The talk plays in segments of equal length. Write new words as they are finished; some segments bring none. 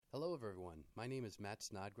everyone. My name is Matt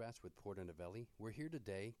Snodgrass with Porter Novelli. We're here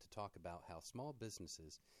today to talk about how small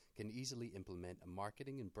businesses can easily implement a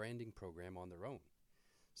marketing and branding program on their own.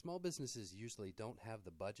 Small businesses usually don't have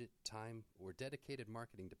the budget, time, or dedicated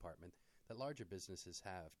marketing department that larger businesses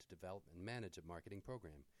have to develop and manage a marketing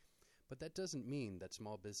program. But that doesn't mean that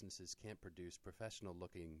small businesses can't produce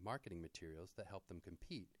professional-looking marketing materials that help them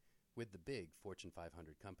compete with the big Fortune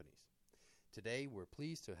 500 companies. Today, we're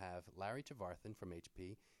pleased to have Larry Trevarthen from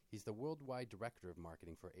HP. He's the Worldwide Director of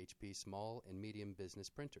Marketing for HP Small and Medium Business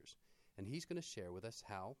Printers, and he's going to share with us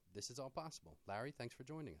how this is all possible. Larry, thanks for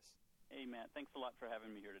joining us. Hey, Matt. Thanks a lot for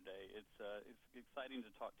having me here today. It's exciting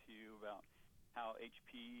to talk to you about how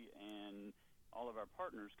HP and all of our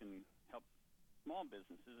partners can help small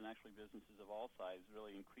businesses, and actually businesses of all sizes,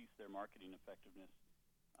 really increase their marketing effectiveness.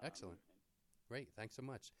 Excellent. Great. Thanks so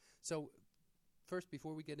much. So, first,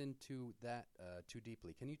 before we get into that too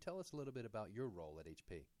deeply, can you tell us a little bit about your role at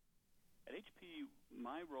HP? At HP,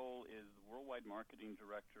 my role is Worldwide Marketing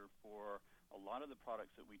Director for a lot of the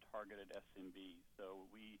products that we target at SMBs. So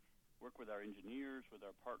we work with our engineers, with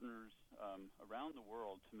our partners around the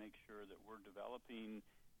world to make sure that we're developing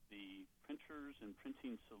the printers and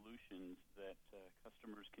printing solutions that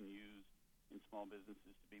customers can use in small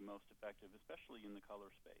businesses to be most effective, especially in the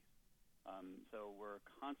color space. So we're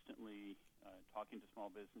constantly talking to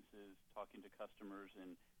small businesses, talking to customers,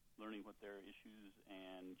 and learning what their issues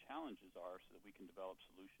and challenges are so that we can develop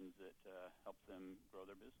solutions that help them grow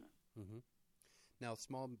their business. Mm-hmm. Now,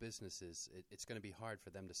 small businesses, it's going to be hard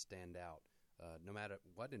for them to stand out no matter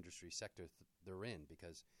what industry sector they're in,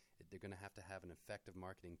 because they're going to have an effective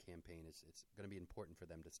marketing campaign. It's going to be important for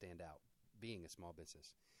them to stand out, being a small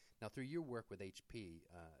business. Now, through your work with HP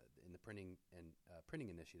in the printing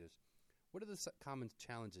initiatives, what are the common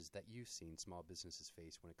challenges that you've seen small businesses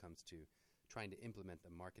face when it comes to trying to implement a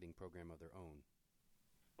marketing program of their own?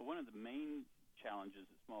 Well, one of the main challenges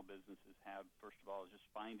that small businesses have, first of all, is just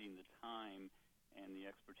finding the time and the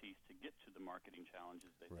expertise to get to the marketing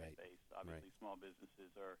challenges that they face. Obviously, small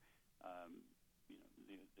businesses are,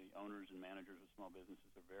 the owners and managers of small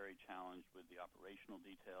businesses are very challenged with the operational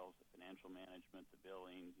details, the financial management, the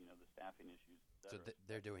billing, the staffing issues, et cetera. So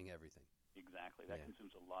they're doing everything. Exactly. That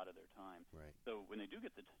consumes a lot of their time. Right. So when they do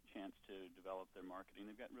get the chance to develop their marketing,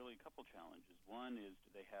 they've got really a couple challenges. One is,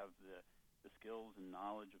 do they have the skills and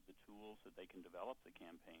knowledge of the tools that they can develop the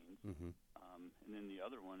campaigns? Mm-hmm. And then the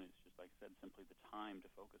other one is, just like I said, simply the time to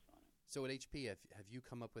focus on it. So at HP, have you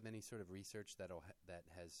come up with any sort of research that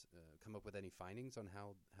has come up with any findings on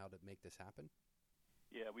how to make this happen?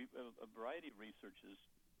 Yeah, a variety of research has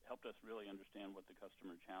helped us really understand what the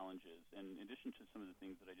customer challenge is. And in addition to some of the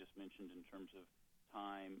things that I just mentioned in terms of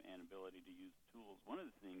time and ability to use the tools, one of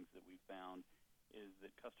the things that we found is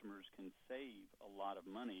that customers can save a lot of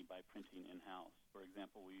money by printing in-house. For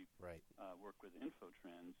example, we work with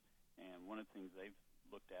InfoTrends, and one of the things they've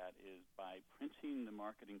looked at is by printing the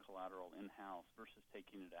marketing collateral in-house versus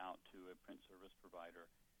taking it out to a print service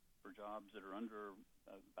provider. For jobs that are under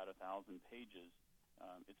about 1,000 pages,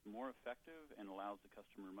 it's more effective and allows the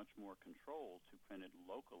customer much more control to print it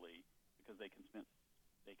locally, because they can print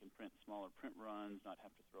smaller print runs, not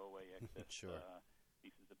have to throw away excess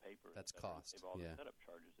pieces of paper. That's cost. Save all the setup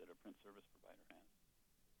charges that a print service provider has.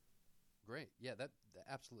 Great. Yeah, that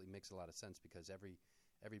absolutely makes a lot of sense, because every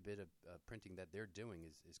bit of printing that they're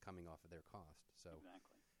doing is coming off of their cost. So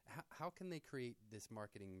exactly. How can they create this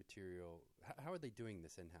marketing material? How are they doing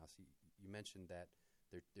this in-house? You mentioned that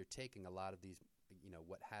they're taking a lot of these,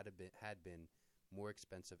 what had been more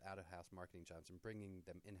expensive out-of-house marketing jobs and bringing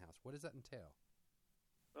them in-house. What does that entail?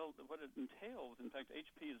 Well, what it entails, in fact,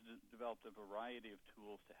 HP has developed a variety of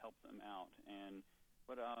tools to help them out. And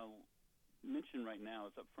what I'll mention right now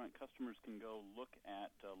is up front, customers can go look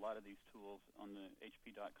at a lot of these tools on the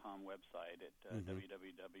HP.com website at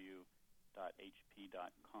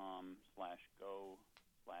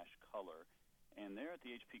www.hp.com/go/color. And there at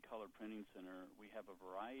the HP Color Printing Center, we have a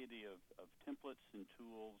variety of templates and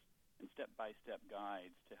tools and step-by-step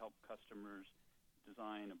guides to help customers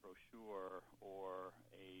design a brochure or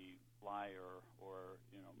a flyer or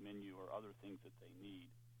menu or other things that they need.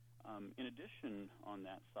 In addition, on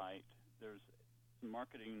that site, there's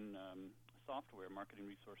marketing software, marketing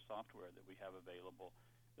resource software that we have available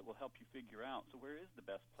that will help you figure out, so where is the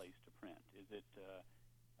best place to print? Is it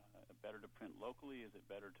better to print locally? Is it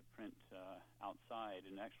better to print outside?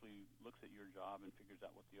 And actually looks at your job and figures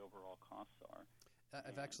out what the overall costs are.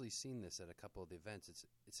 I've actually seen this at a couple of the events.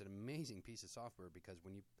 It's an amazing piece of software, because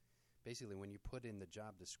when you put in the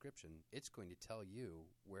job description, it's going to tell you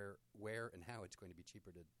where and how it's going to be cheaper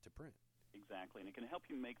to print. Exactly, and it can help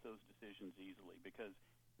you make those decisions easily, because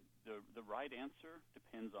The right answer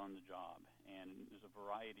depends on the job, and there's a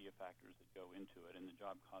variety of factors that go into it, and the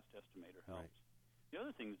job cost estimator helps. Right. The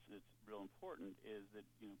other thing that's real important is that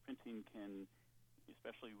printing can,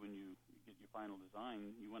 especially when you get your final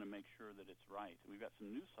design, you want to make sure that it's right. And we've got some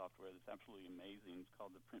new software that's absolutely amazing. It's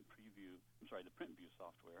called the Print View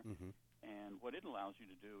software. Mm-hmm. And what it allows you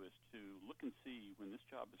to do is to look and see when this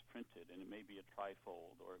job is printed, and it may be a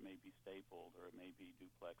trifold, or it may be stapled, or it may be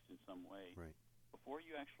duplexed in some way. Right. Before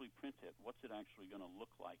you actually print it, what's it actually going to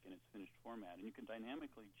look like in its finished format? And you can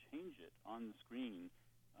dynamically change it on the screen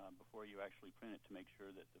before you actually print it to make sure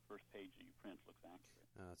that the first page that you print looks accurate.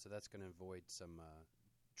 So that's going to avoid some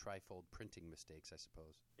trifold printing mistakes, I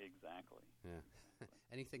suppose. Exactly. Yeah.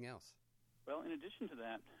 Anything else? Well, in addition to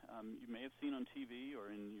that, you may have seen on TV or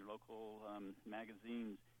in your local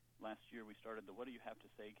magazines, last year we started the What Do You Have to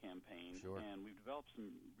Say campaign. Sure. And we've developed some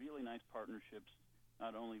really nice partnerships,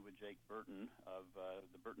 not only with Jake Burton of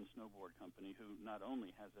the Burton Snowboard Company, who not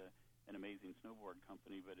only has an amazing snowboard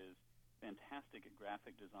company, but is fantastic at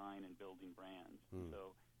graphic design and building brands.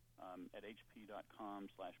 So at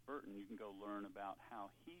hp.com/Burton, you can go learn about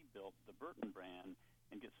how he built the Burton brand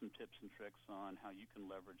and get some tips and tricks on how you can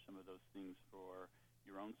leverage some of those things for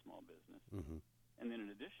your own small business. Mm-hmm. And then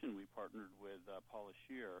in addition, we partnered with Paula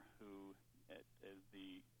Scheer, who is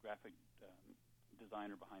the graphic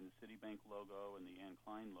designer behind the Citibank logo and the Anne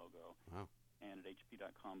Klein logo. Wow. And at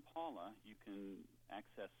hp.com, Paula, you can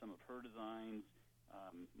access some of her designs,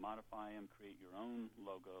 modify them, create your own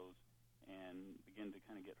logos, and begin to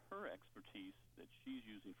kind of get her expertise that she's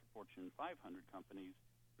using for Fortune 500 companies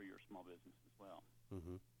for your small business as well.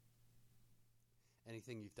 Mm-hmm.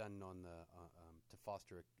 Anything you've done on the to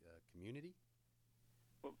foster a community?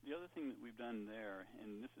 Well, the other thing that we've done there,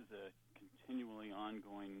 and this is a continually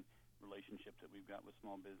ongoing relationship that we've got with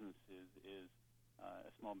small businesses, is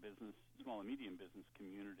a small and medium business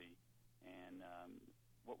community. And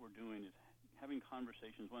what we're doing is having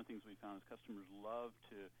conversations. One of the things we found is customers love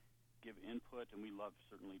to give input, and we love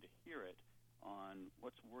certainly to hear it, on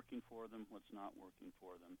what's working for them, what's not working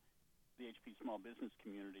for them. The HP Small Business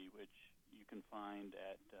Community, which you can find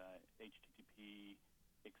at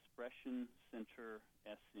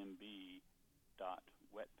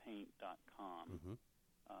http://expressioncentersmb.wetpaint.com. Mm-hmm.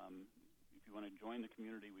 If you want to join the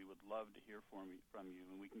community, we would love to hear from you,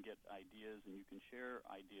 and we can get ideas, and you can share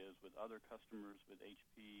ideas with other customers with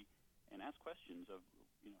HP and ask questions of,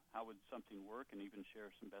 how would something work, and even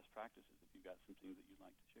share some best practices if you've got some things that you'd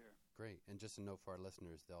like to share. Great. And just a note for our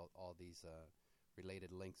listeners, all these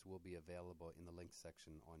related links will be available in the links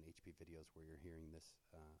section on HP Videos where you're hearing this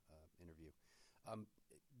interview.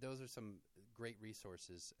 Those are some great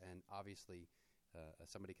resources, and obviously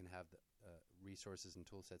somebody can have resources and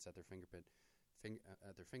tool sets at their fingertips.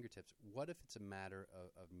 What if it's a matter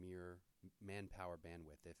of mere manpower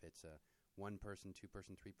bandwidth? If it's a one-person,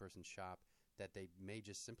 two-person, three-person shop, that they may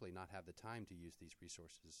just simply not have the time to use these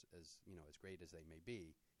resources as great as they may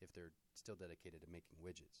be if they're still dedicated to making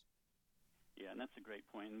widgets. Yeah, and that's a great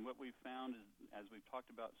point. And what we've found is, as we've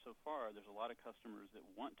talked about so far, there's a lot of customers that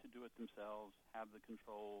want to do it themselves, have the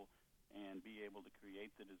control, and be able to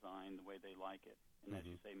create the design the way they like it. And as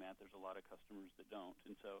you say, Matt, there's a lot of customers that don't.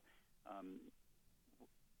 And so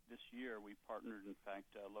this year we partnered, in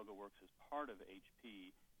fact, LogoWorks is part of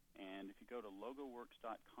HP. And if you go to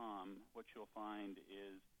logoworks.com, what you'll find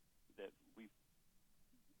is that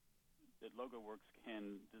LogoWorks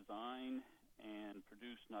can design and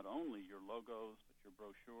produce not only your logos, but your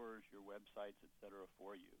brochures, your websites, et cetera,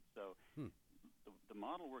 for you. So the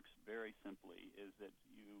model works very simply, is that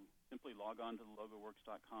you simply log on to the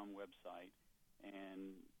logoworks.com website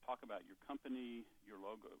and talk about your company, your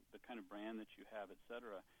logo, the kind of brand that you have, et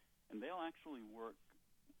cetera, and they'll actually work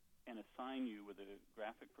and assign you with a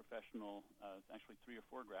graphic professional, actually 3 or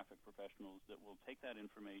 4 graphic professionals that will take that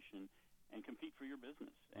information and compete for your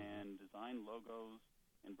business and design logos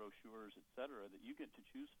and brochures, et cetera, that you get to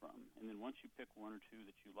choose from. And then once you pick 1 or 2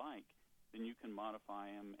 that you like, then you can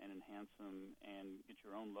modify them and enhance them and get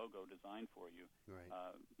your own logo designed for you, right.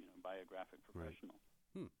 By a graphic professional.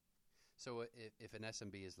 Right. So if an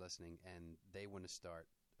SMB is listening and they want to start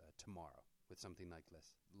tomorrow with something like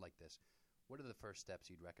this, what are the first steps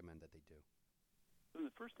you'd recommend that they do? So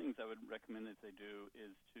the first things I would recommend that they do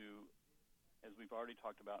is to, as we've already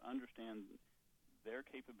talked about, understand their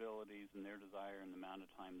capabilities and their desire and the amount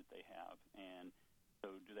of time that they have. And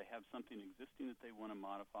so do they have something existing that they want to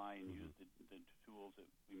modify and use the tools that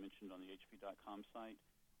we mentioned on the hp.com site?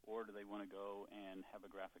 Or do they want to go and have a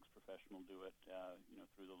graphics professional do it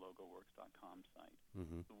through the logoworks.com site?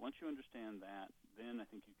 So once you understand that, then I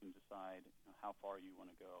think you can decide how far you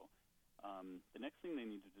want to go. The next thing they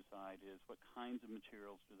need to decide is what kinds of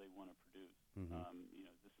materials do they want to produce.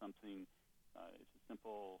 Is this something, it's a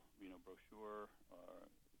simple, brochure,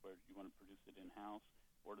 where you want to produce it in-house,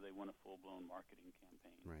 or do they want a full-blown marketing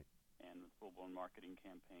campaign? Right. And the full-blown marketing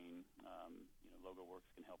campaign, LogoWorks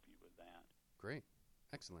can help you with that. Great.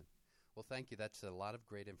 Excellent. Well, thank you. That's a lot of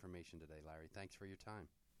great information today, Larry. Thanks for your time.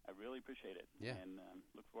 I really appreciate it. Yeah. And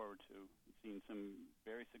look forward to seeing some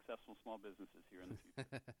very successful small businesses here in the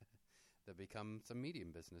future. They'll become some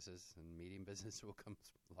medium businesses, and medium business will become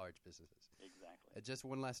large businesses. Exactly. Just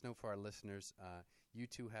one last note for our listeners. You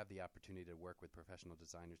too have the opportunity to work with professional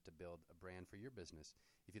designers to build a brand for your business.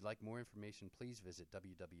 If you'd like more information, please visit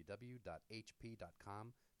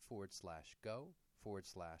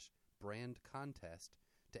www.hp.com/go/brand contest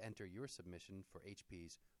to enter your submission for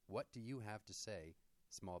HP's What Do You Have to Say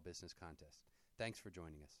small business contest. Thanks for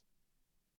joining us.